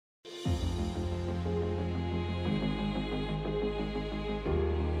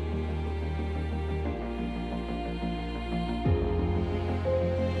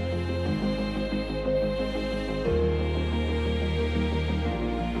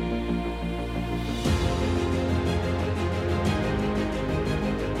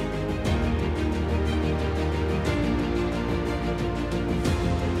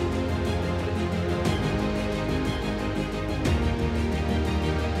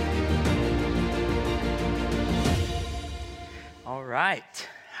right.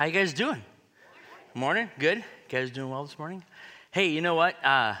 How you guys doing? Morning? Good? You guys doing well this morning? Hey, you know what?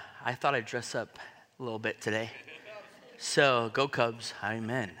 I thought I'd dress up a little bit today. So, go Cubs.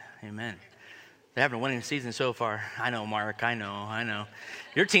 Amen. Amen. They're having a winning season so far. I know, Mark. I know.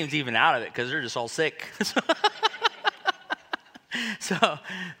 Your team's even out of it because they're just all sick.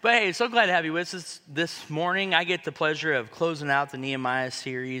 But hey, so glad to have you with us this morning. I get the pleasure of closing out the Nehemiah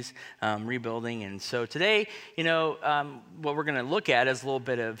series, rebuilding. And so today, what we're going to look at is a little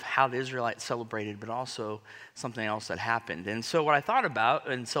bit of how the Israelites celebrated, but also something else that happened. And so what I thought about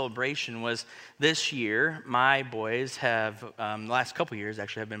in celebration was this year, my boys have, the last couple years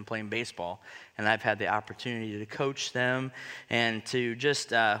actually, have been playing baseball. And I've had the opportunity to coach them and to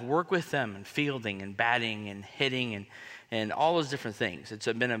just work with them in fielding and batting and hitting and all those different things. It's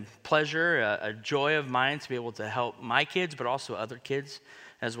been a pleasure, a joy of mine to be able to help my kids, but also other kids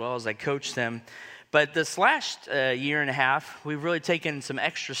as well as I coach them. But this last year and a half, we've really taken some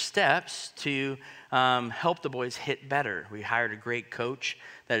extra steps to help the boys hit better. We hired a great coach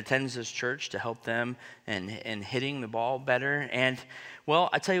that attends this church to help them in hitting the ball better. And, well,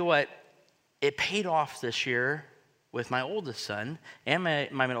 I tell you what, it paid off this year with my oldest son and my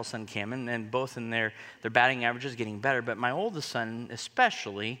middle son, Cameron, and both in their batting averages getting better. But my oldest son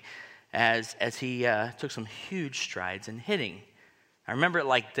especially, as he took some huge strides in hitting. I remember it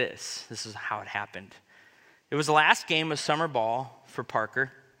like this. This is how it happened. It was the last game of summer ball for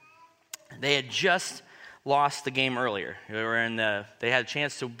Parker. They had just lost the game earlier. They had a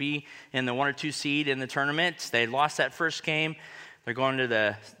chance to be in the 1 or 2 seed in the tournament. They had lost that first game. They're going to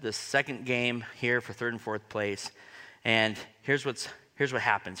the second game here for third and fourth place. And here's what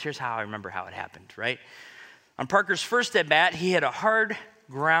happens. Here's how I remember how it happened, right? On Parker's first at bat, he hit a hard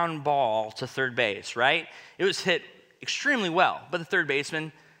ground ball to third base, right? It was hit extremely well, but the third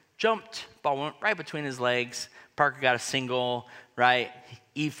baseman jumped, ball went right between his legs. Parker got a single, right?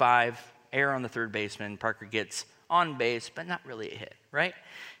 E5, error on the third baseman. Parker gets on base, but not really a hit, right?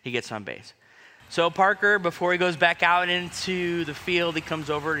 He gets on base. So Parker, before he goes back out into the field, he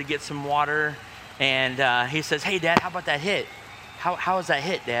comes over to get some water. And he says, "Hey, Dad, how about that hit? How was that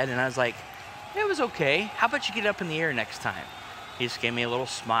hit, Dad?" And I was like, "It was okay. How about you get up in the air next time?" He just gave me a little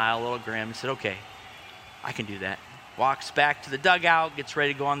smile, a little grin. He said, "Okay, I can do that." Walks back to the dugout, gets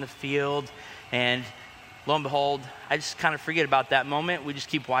ready to go on the field. And lo and behold, I just kind of forget about that moment. We just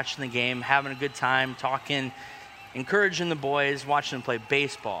keep watching the game, having a good time, talking, encouraging the boys, watching them play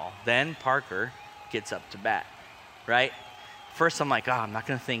baseball. Then Parker gets up to bat, right? First, I'm like, I'm not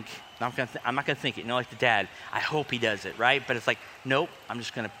going to think it, like the dad. I hope he does it, right? But it's like, nope, I'm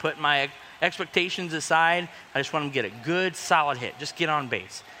just going to put my expectations aside. I just want him to get a good, solid hit. Just get on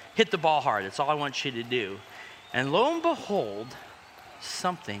base. Hit the ball hard. That's all I want you to do. And lo and behold,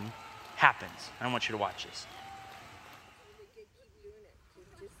 something happens. I want you to watch this.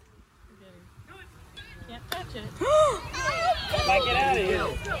 Can't touch it. Might get out of here.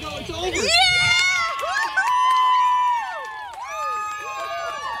 No, it's over. Yeah!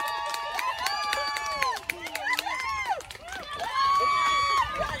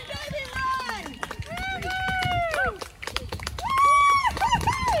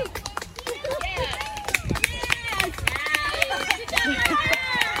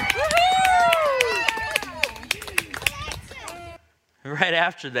 Right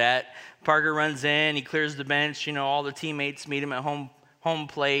after that, Parker runs in, he clears the bench, all the teammates meet him at home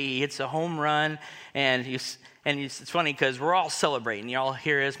plate, he hits a home run, and it's funny because we're all celebrating. You all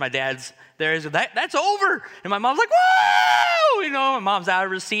hear as my dad's there, that's over, and my mom's like, whoa, my mom's out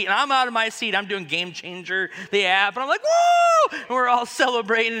of her seat, and I'm out of my seat, I'm doing Game Changer, the app, and I'm like, whoa, and we're all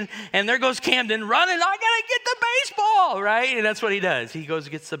celebrating, and there goes Camden running, I gotta get the baseball, right? And that's what he does. He goes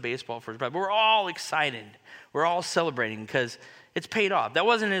and gets the baseball for his brother. But we're all excited. We're all celebrating because it's paid off. That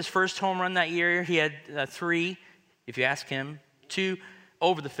wasn't his first home run that year. He had 3, if you ask him, 2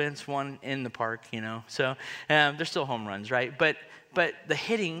 over the fence, 1 in the park, So they're still home runs, right? But the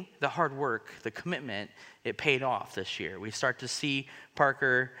hitting, the hard work, the commitment, it paid off this year. We start to see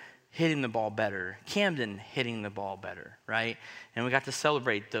Parker hitting the ball better, Camden hitting the ball better, right? And we got to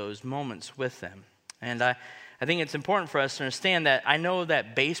celebrate those moments with them. And I think it's important for us to understand that I know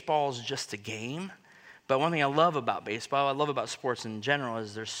that baseball is just a game. But one thing I love about baseball, I love about sports in general,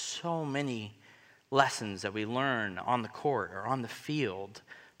 is there's so many lessons that we learn on the court or on the field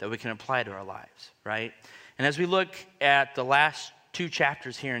that we can apply to our lives, right? And as we look at the last 2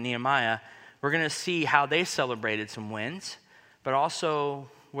 chapters here in Nehemiah, we're going to see how they celebrated some wins, but also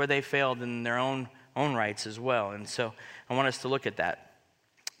where they failed in their own rights as well. And so I want us to look at that.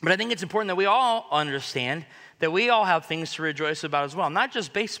 But I think it's important that we all understand that we all have things to rejoice about as well, not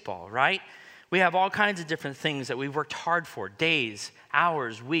just baseball, right? We have all kinds of different things that we've worked hard for, days,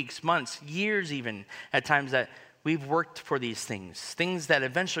 hours, weeks, months, years even, at times that we've worked for these things that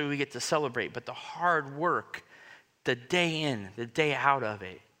eventually we get to celebrate. But the hard work, the day in, the day out of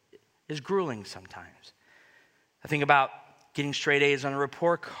it, is grueling sometimes. I think about getting straight A's on a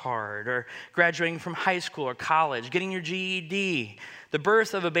report card, or graduating from high school or college, getting your GED, the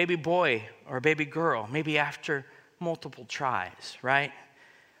birth of a baby boy or a baby girl, maybe after multiple tries, right?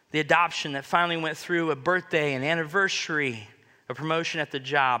 The adoption that finally went through, a birthday, an anniversary, a promotion at the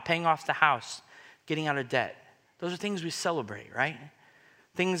job, paying off the house, getting out of debt. Those are things we celebrate, right?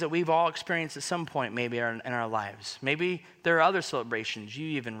 Things that we've all experienced at some point maybe in our lives. Maybe there are other celebrations you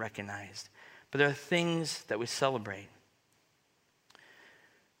even recognized, but there are things that we celebrate.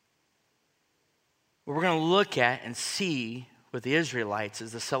 What we're going to look at and see with the Israelites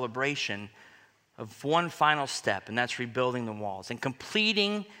is the celebration of one final step, and that's rebuilding the walls and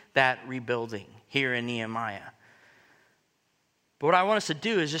completing that rebuilding here in Nehemiah. But what I want us to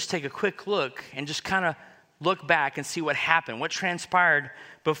do is just take a quick look and just kind of look back and see what happened, what transpired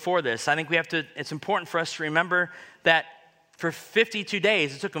before this. I think it's important for us to remember that for 52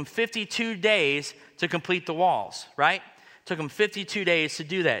 days, it took them 52 days to complete the walls, right? It took them 52 days to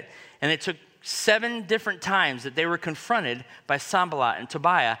do that. And it took 7 different times that they were confronted by Sanballat and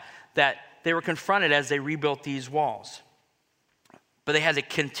Tobiah, that they were confronted as they rebuilt these walls. But they had to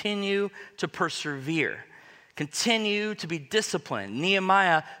continue to persevere, continue to be disciplined.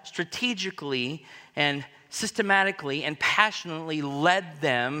 Nehemiah strategically and systematically and passionately led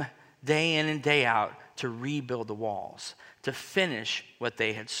them day in and day out to rebuild the walls, to finish what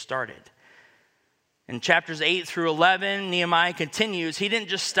they had started. In chapters 8 through 11, Nehemiah continues. He didn't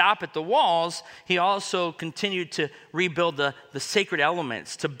just stop at the walls. He also continued to rebuild the sacred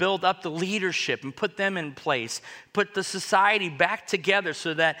elements, to build up the leadership and put them in place, put the society back together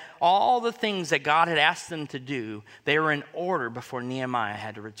so that all the things that God had asked them to do, they were in order before Nehemiah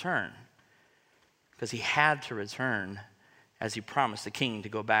had to return. Because he had to return as he promised the king to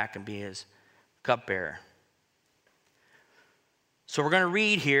go back and be his cupbearer. So we're going to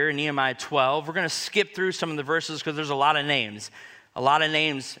read here in Nehemiah 12. We're going to skip through some of the verses because there's a lot of names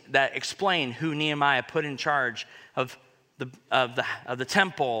that explain who Nehemiah put in charge of the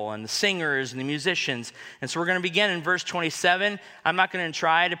temple and the singers and the musicians. And so we're going to begin in verse 27. I'm not going to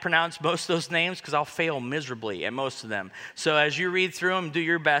try to pronounce most of those names because I'll fail miserably at most of them. So as you read through them, do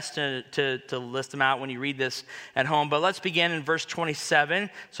your best to list them out when you read this at home. But let's begin in verse 27.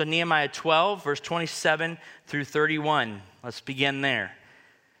 So Nehemiah 12, verse 27 through 31. Let's begin there.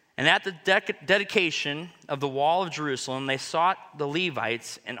 And at the dedication of the wall of Jerusalem, they sought the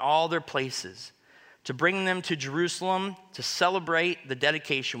Levites in all their places, to bring them to Jerusalem to celebrate the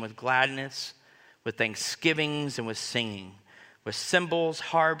dedication with gladness, with thanksgivings and with singing, with cymbals,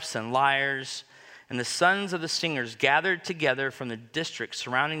 harps, and lyres. And the sons of the singers gathered together from the districts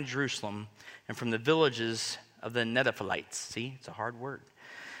surrounding Jerusalem and from the villages of the Netophites. See, it's a hard word.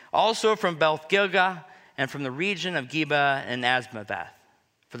 Also from Beth Gilgal and from the region of Geba and Asmaveth.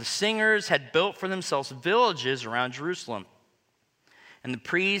 For the singers had built for themselves villages around Jerusalem. And the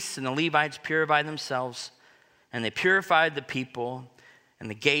priests and the Levites purified themselves, and they purified the people and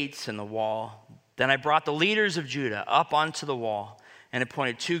the gates and the wall. Then I brought the leaders of Judah up onto the wall and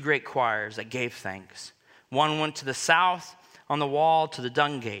appointed 2 great choirs that gave thanks. One went to the south on the wall to the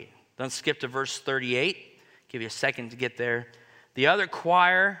dung gate. Then skip to verse 38. Give you a second to get there. The other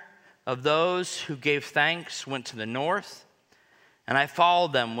choir of those who gave thanks went to the north, and I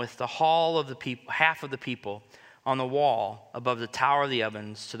followed them with the hall of the people, half of the people, on the wall above the tower of the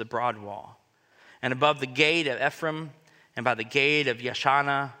ovens to the broad wall, and above the gate of Ephraim, and by the gate of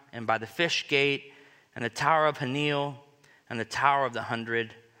Yeshana, and by the fish gate, and the tower of Hanil, and the tower of the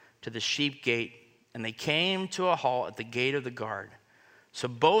 100, to the sheep gate. And they came to a halt at the gate of the guard. So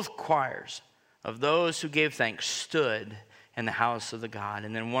both choirs of those who gave thanks stood in the house of the God.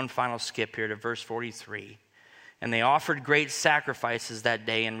 And then one final skip here to verse 43. And they offered great sacrifices that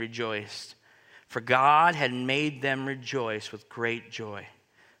day and rejoiced, for God had made them rejoice with great joy.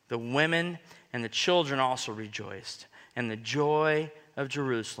 The women and the children also rejoiced, and the joy of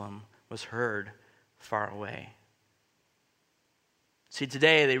Jerusalem was heard far away. See,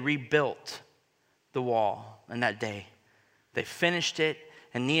 today they rebuilt the wall in that day. They finished it,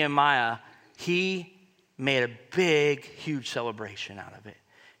 and Nehemiah, he made a big, huge celebration out of it.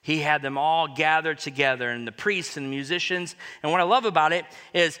 He had them all gathered together, and the priests and the musicians. And what I love about it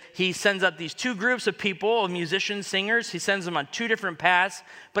is he sends up these 2 groups of people, of musicians, singers. He sends them on 2 different paths.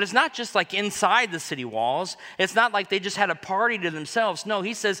 But it's not just like inside the city walls. It's not like they just had a party to themselves. No,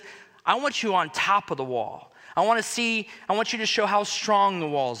 he says, I want you on top of the wall. I want you to show how strong the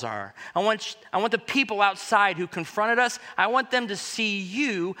walls are. I want the people outside who confronted us, I want them to see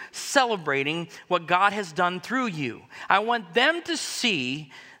you celebrating what God has done through you. I want them to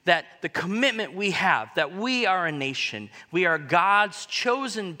see that the commitment we have, that we are a nation, we are God's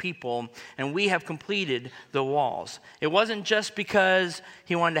chosen people, and we have completed the walls. It wasn't just because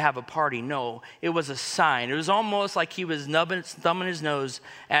he wanted to have a party. No, it was a sign. It was almost like he was thumbing his nose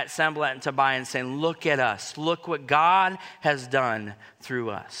at Sanballat and Tobiah and saying, look at us. Look what God has done through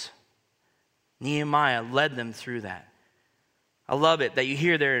us. Nehemiah led them through that. I love it that you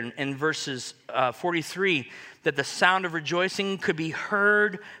hear there in verses 43 that the sound of rejoicing could be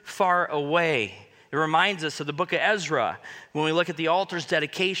heard far away. It reminds us of the book of Ezra when we look at the altar's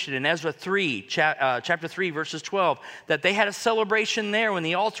dedication in Ezra 3, chapter 3, verses 12, that they had a celebration there when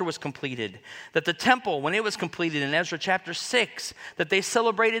the altar was completed. That the temple, when it was completed in Ezra chapter 6, that they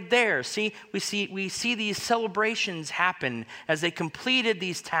celebrated there. See, we see these celebrations happen as they completed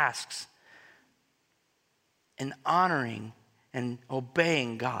these tasks and honoring and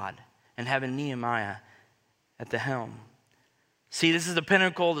obeying God and having Nehemiah at the helm. See, this is the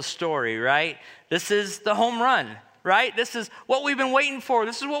pinnacle of the story, right? This is the home run, right? This is what we've been waiting for.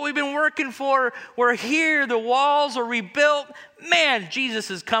 This is what we've been working for. We're here. The walls are rebuilt. Man,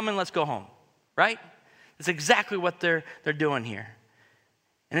 Jesus is coming. Let's go home, right? That's exactly what they're doing here.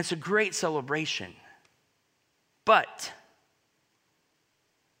 And it's a great celebration. But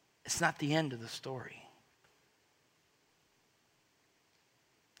it's not the end of the story.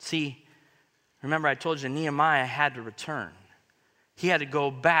 See, remember I told you Nehemiah had to return. He had to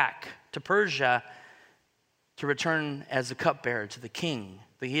go back to Persia to return as a cupbearer to the king.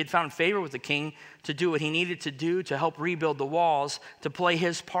 But he had found favor with the king to do what he needed to do to help rebuild the walls, to play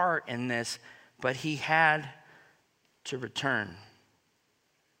his part in this. But he had to return.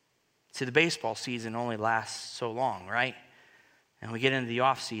 See, the baseball season only lasts so long, right? And we get into the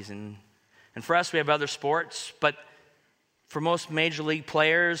off season. And for us, we have other sports, but for most major league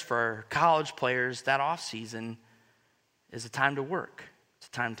players, for college players, that off season is a time to work. It's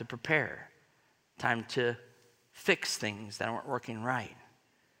a time to prepare, time to fix things that aren't working right.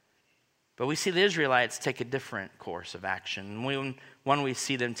 But we see the Israelites take a different course of action. One we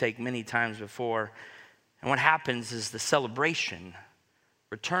see them take many times before. And what happens is the celebration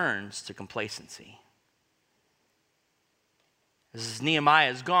returns to complacency. As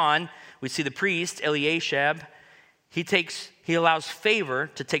Nehemiah is gone, we see the priest, Eliashib, he allows favor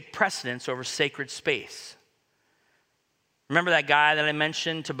to take precedence over sacred space. Remember that guy that I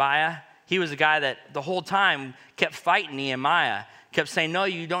mentioned, Tobiah? He was the guy that the whole time kept fighting Nehemiah, kept saying, no,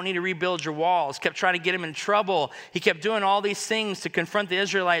 you don't need to rebuild your walls, kept trying to get him in trouble. He kept doing all these things to confront the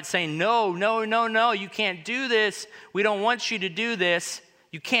Israelites, saying, no, you can't do this. We don't want you to do this.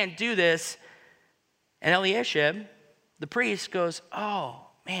 You can't do this. And Eliashib, the priest, goes, oh,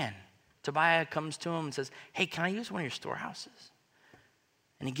 man. Tobiah comes to him and says, hey, can I use one of your storehouses?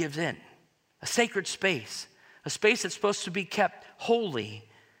 And he gives in. A sacred space, a space that's supposed to be kept holy.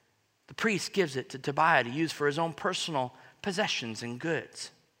 The priest gives it to Tobiah to use for his own personal possessions and goods.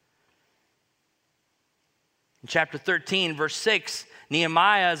 In chapter 13, verse 6,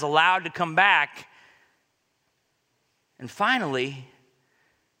 Nehemiah is allowed to come back. And finally,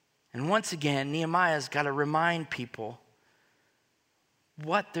 and once again, Nehemiah's got to remind people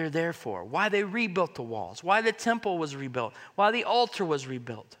what they're there for, why they rebuilt the walls, why the temple was rebuilt, why the altar was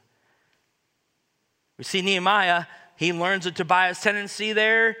rebuilt. We see Nehemiah, he learns of Tobiah's tendency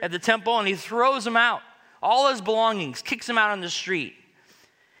there at the temple and he throws him out. All his belongings, kicks him out on the street.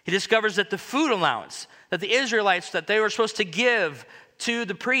 He discovers that the food allowance that the Israelites, that they were supposed to give to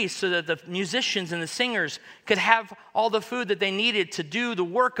the priests so that the musicians and the singers could have all the food that they needed to do the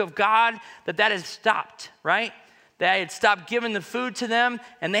work of God, that has stopped, right? They had stopped giving the food to them,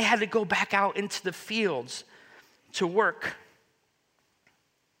 and they had to go back out into the fields to work.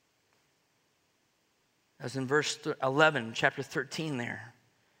 As in verse 11, chapter 13 there.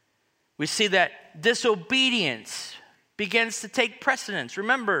 We see that disobedience begins to take precedence.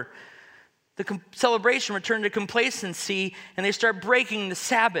 Remember, the celebration returned to complacency, and they start breaking the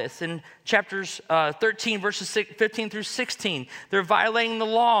Sabbath in chapters 13, verses 15 through 16. They're violating the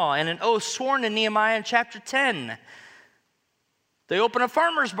law and an oath sworn to Nehemiah in chapter 10. They open a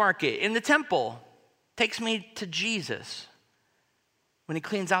farmer's market in the temple. Takes me to Jesus when he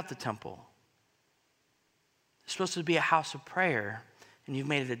cleans out the temple. It's supposed to be a house of prayer, and you've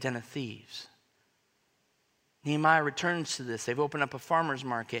made it a den of thieves. Nehemiah returns to this. They've opened up a farmer's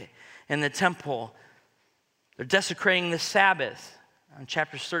market in the temple. They're desecrating the Sabbath in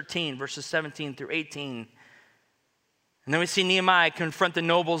chapters 13, verses 17 through 18. And then we see Nehemiah confront the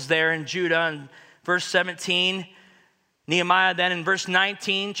nobles there in Judah and verse 17. Nehemiah then in verse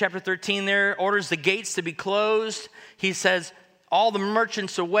 19, chapter 13 there, orders the gates to be closed. He says, all the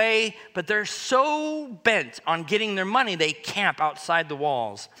merchants away, but they're so bent on getting their money, they camp outside the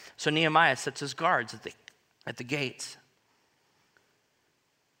walls. So Nehemiah sets his guards at the gates.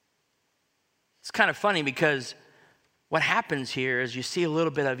 It's kind of funny because what happens here is you see a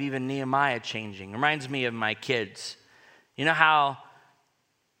little bit of even Nehemiah changing. It reminds me of my kids. You know how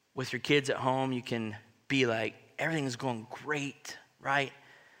with your kids at home you can be like, everything's going great, right?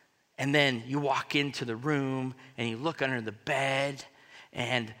 And then you walk into the room and you look under the bed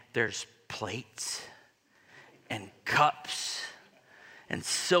and there's plates and cups and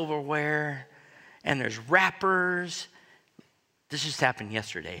silverware and there's wrappers. This just happened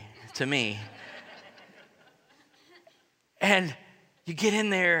yesterday to me. And you get in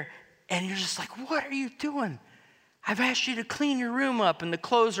there and you're just like, what are you doing? I've asked you to clean your room up, and the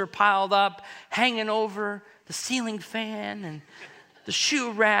clothes are piled up, hanging over the ceiling fan and the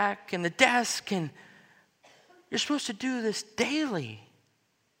shoe rack and the desk, and you're supposed to do this daily.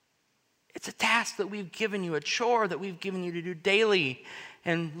 It's a task that we've given you, a chore that we've given you to do daily.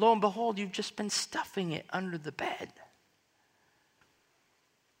 And lo and behold, you've just been stuffing it under the bed.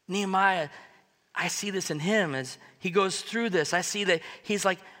 Nehemiah, I see this in him as he goes through this. I see that he's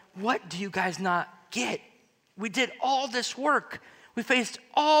like, what do you guys not get? We did all this work. We faced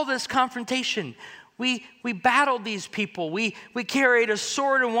all this confrontation. We battled these people. We carried a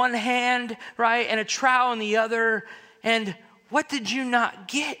sword in one hand, right, and a trowel in the other. And what did you not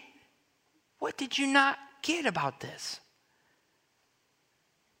get? What did you not get about this?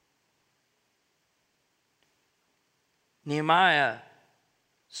 Nehemiah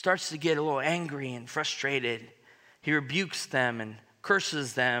starts to get a little angry and frustrated. He rebukes them and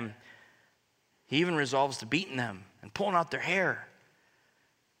curses them. He even resolves to beating them and pulling out their hair.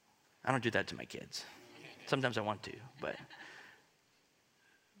 I don't do that to my kids. Sometimes I want to, but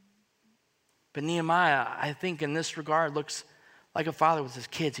Nehemiah, I think in this regard, looks like a father with his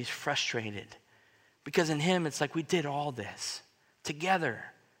kids. He's frustrated because in him, it's like we did all this together.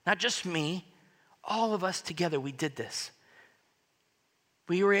 Not just me, all of us together, we did this.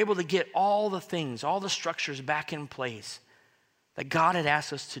 We were able to get all the things, all the structures back in place that God had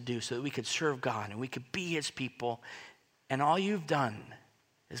asked us to do so that we could serve God and we could be his people. And all you've done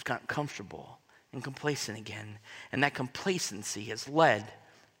is gotten comfortable and complacent again. And that complacency has led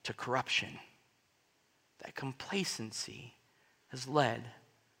to corruption. That complacency has led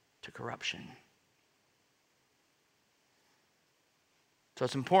to corruption. So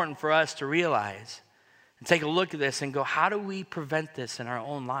it's important for us to realize and take a look at this and go, how do we prevent this in our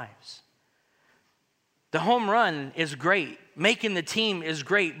own lives? The home run is great. Making the team is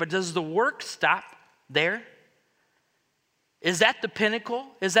great, but does the work stop there? Is that the pinnacle?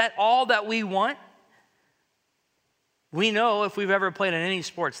 Is that all that we want? We know if we've ever played in any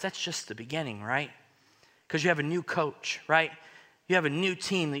sports, that's just the beginning, right? Because you have a new coach, right? You have a new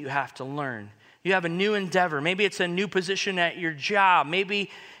team that you have to learn. You have a new endeavor. Maybe it's a new position at your job. Maybe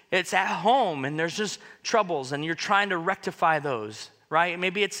it's at home and there's just troubles and you're trying to rectify those, right?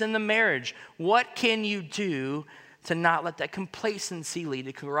 Maybe it's in the marriage. What can you do to not let that complacency lead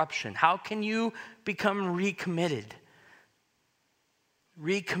to corruption? How can you become recommitted?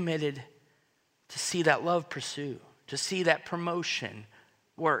 Recommitted to see that love pursue, to see that promotion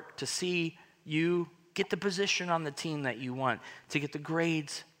work, to see you get the position on the team that you want, to get the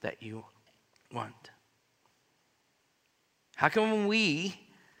grades that you want. How can we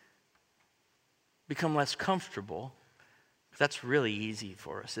become less comfortable? That's really easy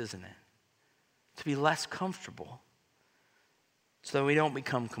for us, isn't it? To be less comfortable so that we don't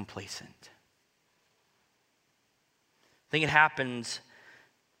become complacent. I think it happens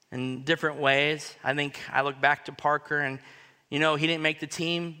in different ways. I think I look back to Parker and, he didn't make the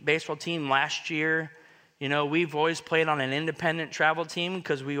team, baseball team last year. We've always played on an independent travel team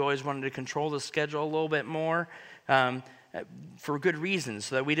because we always wanted to control the schedule a little bit more for good reasons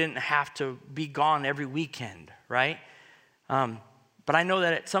so that we didn't have to be gone every weekend, right? But I know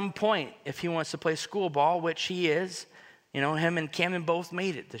that at some point, if he wants to play school ball, which he is, him and Camden both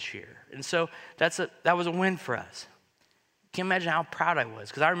made it this year. And so that was a win for us. Can you imagine how proud I was?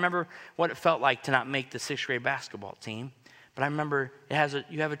 Because I remember what it felt like to not make the 6th grade basketball team. But I remember you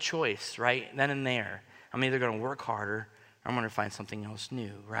have a choice, right? Then and there. I'm either going to work harder or I'm going to find something else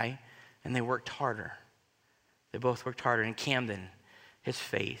new, right? And they worked harder. They both worked harder. And Camden, his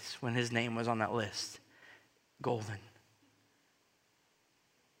face, when his name was on that list, golden.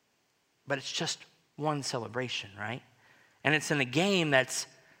 But it's just one celebration, right? And it's in a game that's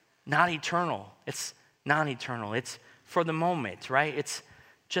not eternal. It's non-eternal. It's for the moment, right? It's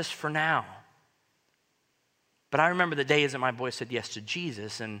just for now. But I remember the days that my boys said yes to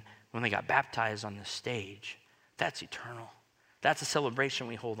Jesus, and when they got baptized on the stage. That's eternal. That's a celebration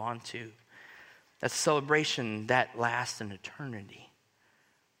we hold on to. That's a celebration that lasts an eternity.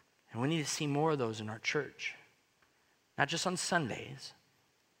 And we need to see more of those in our church. Not just on Sundays,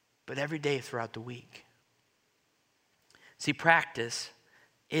 but every day throughout the week. See, practice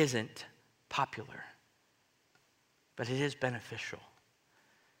isn't popular, but it is beneficial.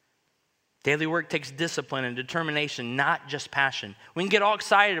 Daily work takes discipline and determination, not just passion. We can get all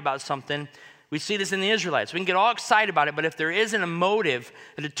excited about something. We see this in the Israelites. We can get all excited about it, but if there isn't a motive,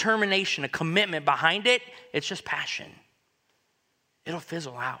 a determination, a commitment behind it, it's just passion. It'll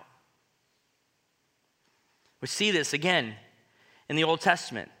fizzle out. We see this again in the Old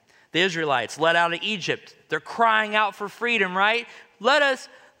Testament. The Israelites led out of Egypt. They're crying out for freedom, right? Let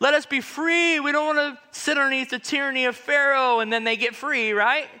us be free. We don't want to sit underneath the tyranny of Pharaoh. And then they get free,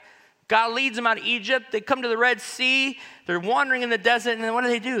 right? God leads them out of Egypt. They come to the Red Sea. They're wandering in the desert. And then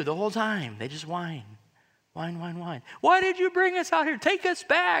what do? The whole time, they just whine. Whine, whine, whine. Why did you bring us out here? Take us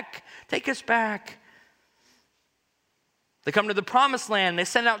back. Take us back. They come to the Promised Land. They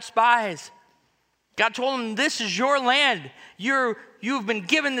send out spies. God told them, this is your land. You've been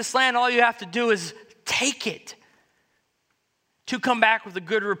given this land. All you have to do is take it. 2 come back with a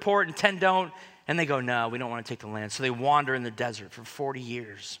good report and 10 don't. And they go, no, we don't want to take the land. So they wander in the desert for 40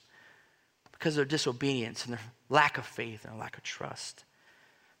 years because of their disobedience and their lack of faith and lack of trust.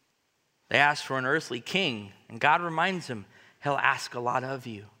 They ask for an earthly king. And God reminds them, he'll ask a lot of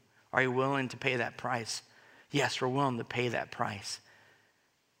you. Are you willing to pay that price? Yes, we're willing to pay that price.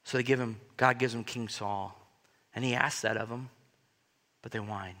 So God gives them King Saul. And he asks that of them, but they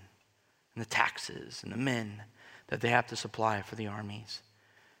whine. And the taxes and the men that they have to supply for the armies.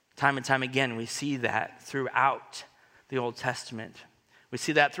 Time and time again, we see that throughout the Old Testament. We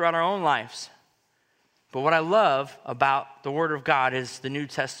see that throughout our own lives. But what I love about the Word of God is the New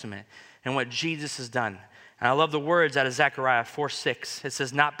Testament and what Jesus has done. And I love the words out of Zechariah 4:6. It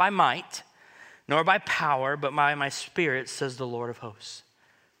says, not by might, nor by power, but by my Spirit, says the Lord of hosts.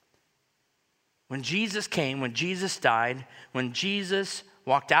 When Jesus came, when Jesus died, when Jesus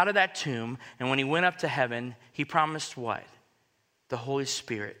walked out of that tomb, and when he went up to heaven, he promised what? The Holy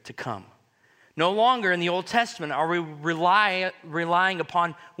Spirit to come. No longer in the Old Testament are we relying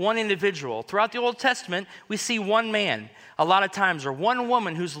upon one individual. Throughout the Old Testament, we see one man a lot of times, or one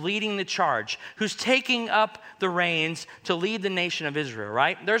woman who's leading the charge, who's taking up the reins to lead the nation of Israel,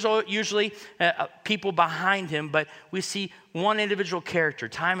 right? There's usually people behind him, but we see one individual character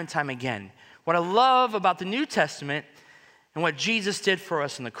time and time again. What I love about the New Testament and what Jesus did for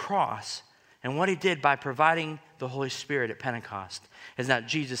us on the cross and what he did by providing the Holy Spirit at Pentecost is that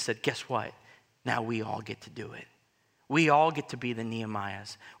Jesus said, guess what? Now we all get to do it. We all get to be the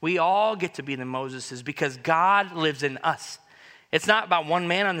Nehemiahs. We all get to be the Moseses because God lives in us. It's not about one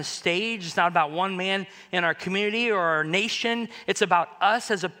man on the stage. It's not about one man in our community or our nation. It's about us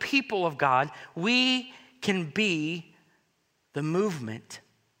as a people of God. We can be the movement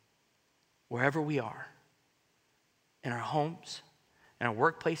wherever we are, in our homes, in our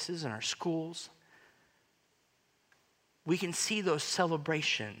workplaces, in our schools. We can see those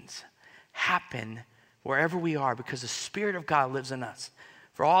celebrations happen wherever we are because the Spirit of God lives in us.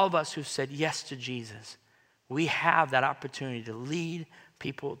 For all of us who've said yes to Jesus, we have that opportunity to lead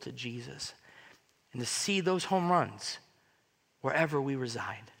people to Jesus and to see those home runs wherever we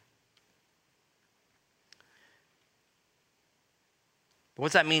reside. But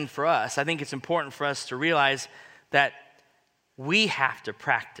what's that mean for us? I think it's important for us to realize that we have to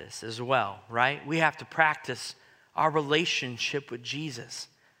practice as well, right? We have to practice our relationship with Jesus.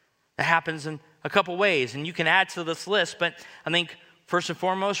 That happens in a couple ways, and you can add to this list, but I think first and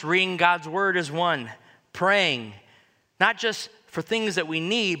foremost, reading God's word is one. Praying, not just for things that we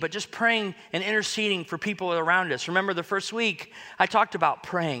need, but just praying and interceding for people around us. Remember the first week, I talked about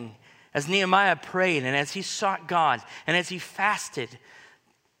praying. As Nehemiah prayed and as he sought God and as he fasted,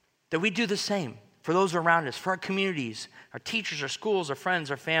 that we do the same for those around us, for our communities, our teachers, our schools, our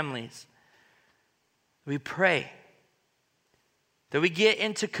friends, our families. We pray. That we get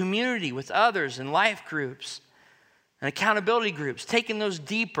into community with others in life groups and accountability groups, taking those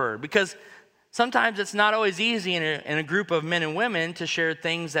deeper. Because sometimes it's not always easy in a group of men and women to share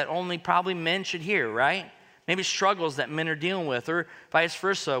things that only probably men should hear, right? Maybe struggles that men are dealing with, or vice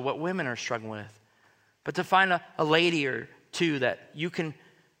versa, what women are struggling with. But to find a lady or two that you can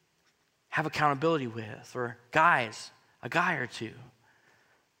have accountability with, or guys, a guy or two,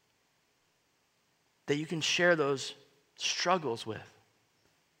 that you can share those struggles with,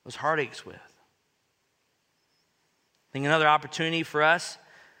 those heartaches with. I think another opportunity for us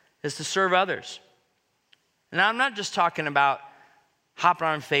is to serve others. And I'm not just talking about hopping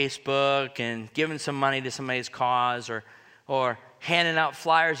on Facebook and giving some money to somebody's cause or handing out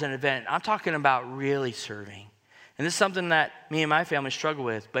flyers at an event. I'm talking about really serving. And this is something that me and my family struggle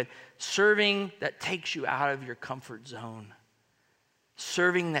with, but serving that takes you out of your comfort zone.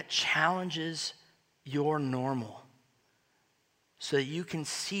 Serving that challenges your normal so that you can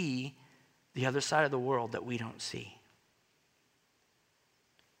see the other side of the world that we don't see.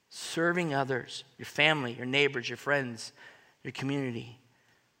 Serving others, your family, your neighbors, your friends, your community.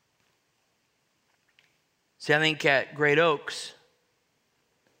 See, I think at Great Oaks,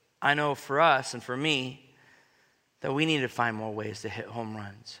 I know for us and for me that we need to find more ways to hit home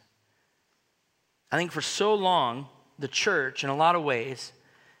runs. I think for so long, the church, in a lot of ways,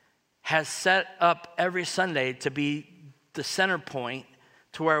 has set up every Sunday to be the center point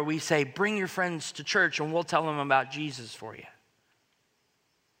to where we say, bring your friends to church and we'll tell them about Jesus for you.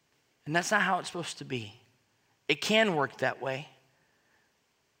 And that's not how it's supposed to be. It can work that way.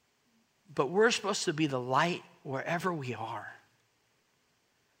 But we're supposed to be the light wherever we are.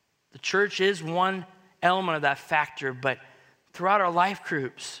 The church is one element of that factor, but throughout our life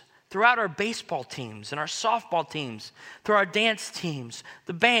groups, throughout our baseball teams and our softball teams, through our dance teams,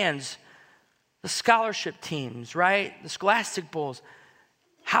 the bands, the scholarship teams, right? The Scholastic Bowls.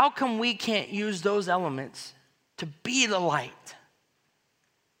 How come we can't use those elements to be the light?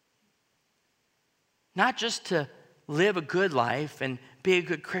 Not just to live a good life and be a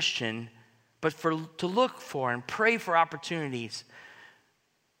good Christian, but to look for and pray for opportunities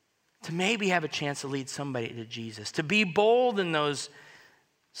to maybe have a chance to lead somebody to Jesus, to be bold in those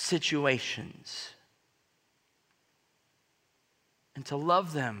situations, and to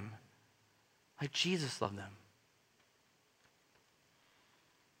love them like Jesus loved them.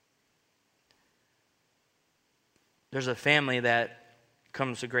 There's a family that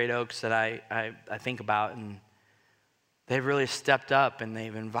comes to Great Oaks that I think about, and they've really stepped up and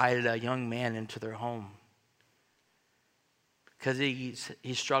they've invited a young man into their home because he's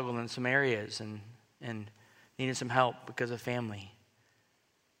struggled in some areas and needed some help because of family.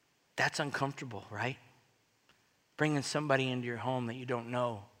 That's uncomfortable, right? Bringing somebody into your home that you don't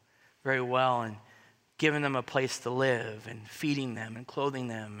know very well and giving them a place to live and feeding them and clothing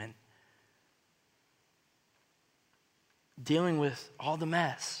them and dealing with all the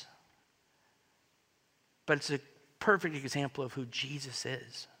mess. But it's a perfect example of who Jesus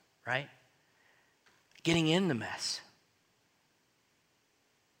is, right? Getting in the mess.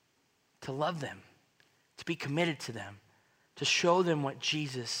 To love them. To be committed to them. To show them what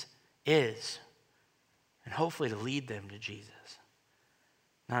Jesus is. And hopefully to lead them to Jesus.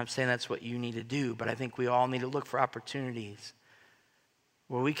 Now I'm saying that's what you need to do, but I think we all need to look for opportunities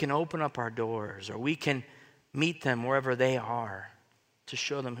where we can open up our doors or we can meet them wherever they are to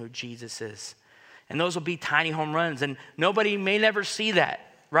show them who Jesus is. And those will be tiny home runs. And nobody may never see that,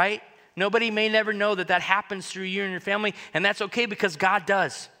 right? Nobody may never know that that happens through you and your family. And that's okay because God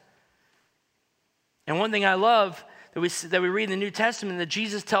does. And one thing I love that we read in the New Testament that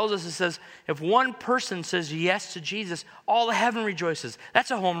Jesus tells us, it says, if one person says yes to Jesus, all of heaven rejoices.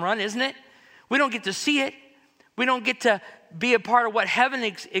 That's a home run, isn't it? We don't get to see it. We don't get to be a part of what heaven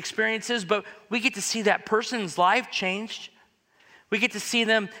experiences, but we get to see that person's life changed. We get to see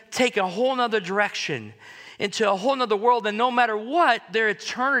them take a whole nother direction into a whole nother world, and no matter what, their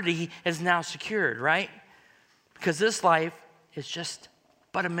eternity is now secured, right? Because this life is just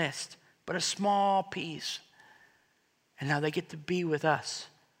but a mist, but a small piece. And now they get to be with us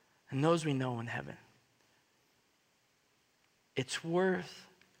and those we know in heaven. It's worth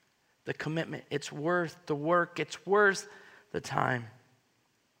the commitment. It's worth the work. It's worth the time.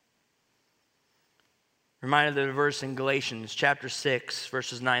 Reminded of the verse in Galatians chapter 6,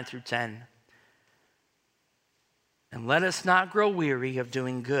 verses 9 through 10. And let us not grow weary of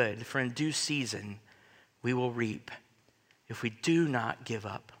doing good, for in due season we will reap if we do not give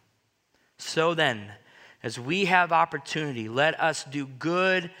up. So then, as we have opportunity, let us do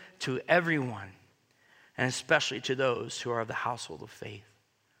good to everyone, and especially to those who are of the household of faith.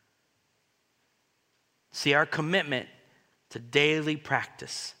 See, our commitment to daily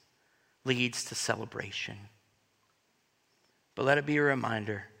practice leads to celebration. But let it be a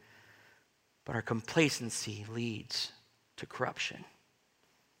reminder, but our complacency leads to corruption.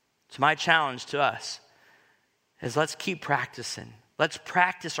 So my challenge to us is let's keep practicing. Let's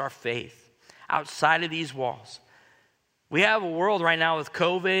practice our faith outside of these walls. We have a world right now with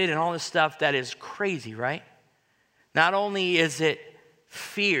COVID and all this stuff that is crazy, right? Not only is it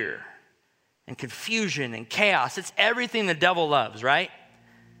fear and confusion and chaos, it's everything the devil loves, right?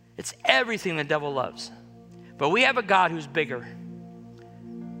 It's everything the devil loves. But we have a God who's bigger.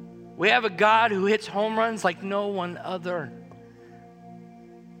 We have a God who hits home runs like no one other.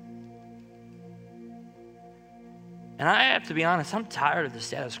 And I have to be honest, I'm tired of the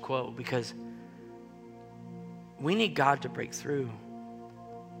status quo because we need God to break through.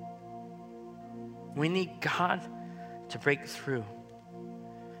 We need God to break through.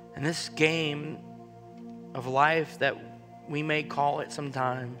 And this game of life that we may call it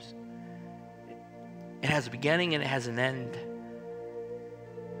sometimes, it has a beginning and it has an end.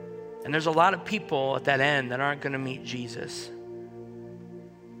 And there's a lot of people at that end that aren't going to meet Jesus.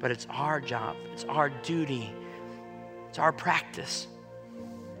 But it's our job, it's our duty, it's our practice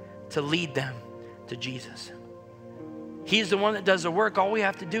to lead them to Jesus. He's the one that does the work. All we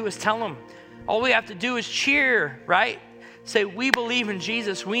have to do is tell him. All we have to do is cheer, right? Say, we believe in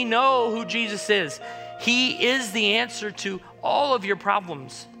Jesus. We know who Jesus is. He is the answer to all of your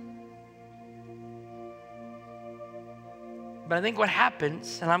problems. But I think what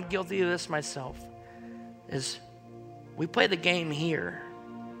happens, and I'm guilty of this myself, is we play the game here.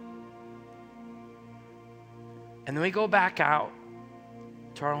 And then we go back out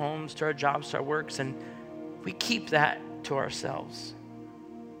to our homes, to our jobs, to our works, and we keep that to ourselves.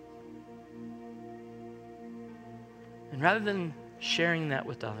 And rather than sharing that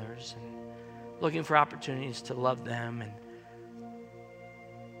with others and looking for opportunities to love them and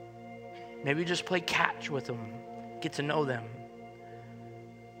maybe just play catch with them, get to know them.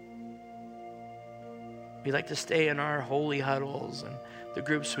 We like to stay in our holy huddles and the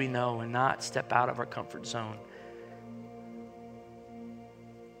groups we know and not step out of our comfort zone.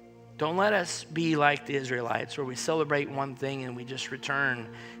 Don't let us be like the Israelites where we celebrate one thing and we just return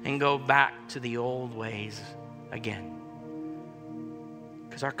and go back to the old ways again.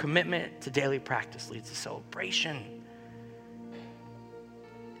 Because our commitment to daily practice leads to celebration.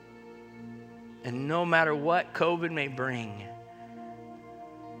 And no matter what COVID may bring,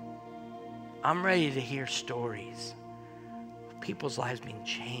 I'm ready to hear stories of people's lives being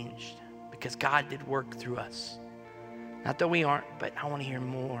changed because God did work through us. Not that we aren't, but I want to hear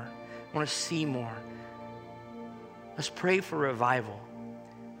more. I want to see more. Let's pray for revival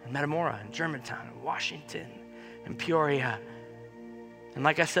in Metamora, in Germantown, in Washington, in Peoria. And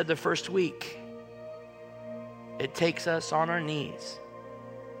like I said the first week, it takes us on our knees.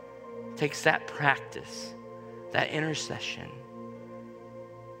 It takes that practice, that intercession,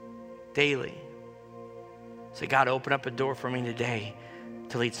 daily. Say, God, open up a door for me today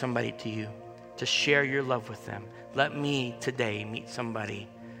to lead somebody to you, to share your love with them. Let me today meet somebody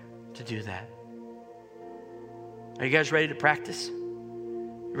to do that. Are you guys ready to practice?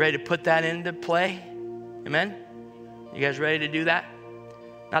 You ready to put that into play? Amen? You guys ready to do that?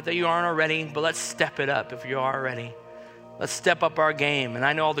 Not that you aren't already, but let's step it up if you are already. Let's step up our game. And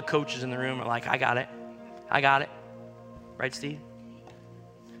I know all the coaches in the room are like, I got it. I got it. Right, Steve?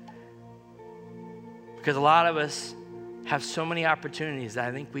 Because a lot of us have so many opportunities that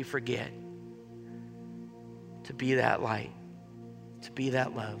I think we forget to be that light, to be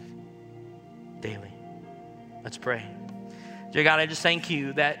that love daily. Let's pray. Dear God, I just thank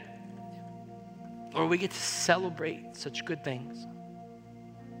you that, Lord, we get to celebrate such good things.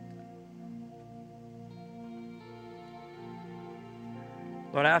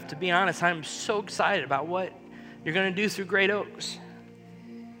 Lord, I have to be honest, I'm so excited about what you're going to do through Great Oaks.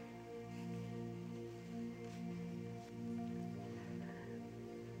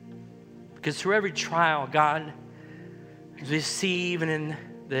 Because through every trial, God, as we see even in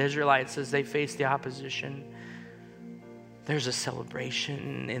the Israelites as they face the opposition, there's a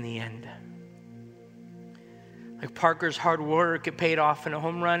celebration in the end. Like Parker's hard work, it paid off in a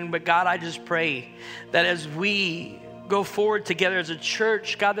home run. But God, I just pray that as we go forward together as a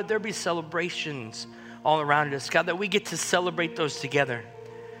church, God, that there be celebrations all around us. God, that we get to celebrate those together.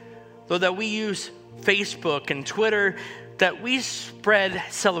 Lord, that we use Facebook and Twitter, that we spread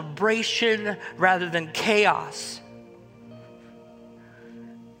celebration rather than chaos.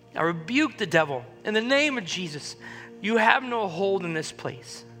 I rebuke the devil in the name of Jesus. You have no hold in this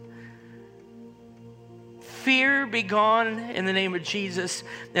place. Fear be gone in the name of Jesus.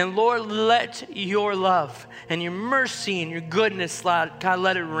 And Lord, let your love and your mercy and your goodness, God,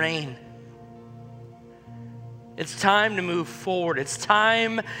 let it reign. It's time to move forward. It's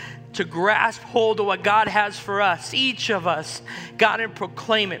time to grasp hold of what God has for us, each of us, God, and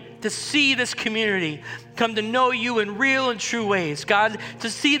proclaim it, to see this community come to know you in real and true ways, God, to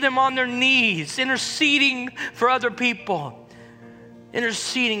see them on their knees, interceding for other people,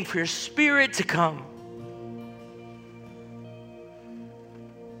 interceding for your Spirit to come.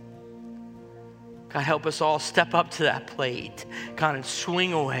 God, help us all step up to that plate, God, and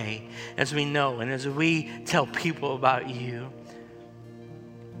swing away as we know and as we tell people about you.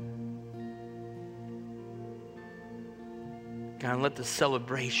 God, let the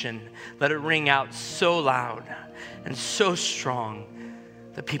celebration, let it ring out so loud and so strong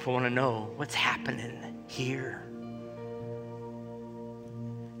that people want to know what's happening here.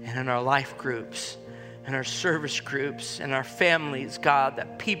 And in our life groups, in our service groups, in our families, God,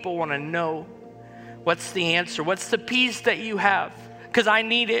 that people want to know what's the answer, what's the peace that you have, because I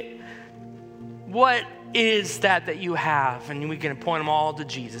need it. What is that you have? And we can point them all to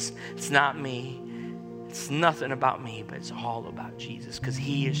Jesus. It's not me. It's nothing about me, but it's all about Jesus, because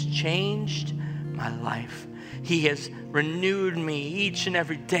he has changed my life. He has renewed me each and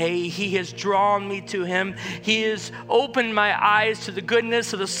every day. He has drawn me to him. He has opened my eyes to the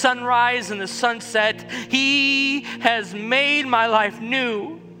goodness of the sunrise and the sunset. He has made my life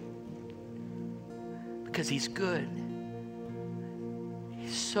new because he's good.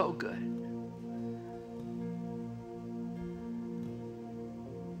 He's so good.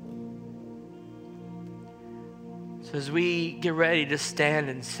 So as we get ready to stand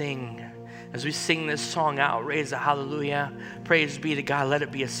and sing, as we sing this song out, raise a hallelujah, praise be to God, let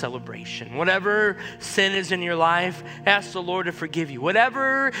it be a celebration. Whatever sin is in your life, ask the Lord to forgive you.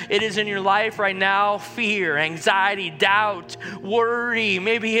 Whatever it is in your life right now, fear, anxiety, doubt, worry,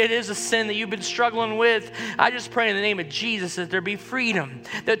 maybe it is a sin that you've been struggling with, I just pray in the name of Jesus that there be freedom,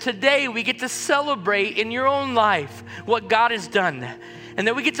 that today we get to celebrate in your own life what God has done, and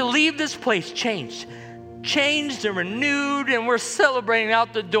that we get to leave this place changed and renewed, and we're celebrating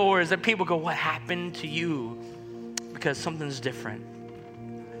out the doors that people go, what happened to you? Because something's different.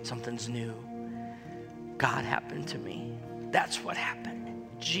 Something's new. God happened to me. That's what happened.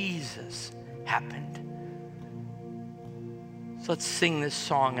 Jesus happened. So let's sing this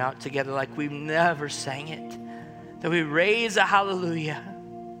song out together like we've never sang it. That we raise a hallelujah.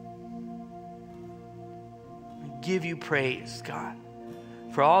 We give you praise, God,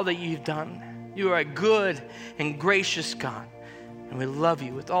 for all that you've done. You are a good and gracious God, and we love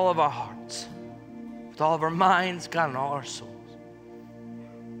you with all of our hearts, with all of our minds, God, and all our souls.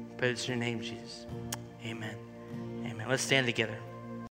 But it's in your name, Jesus. Amen. Amen. Let's stand together.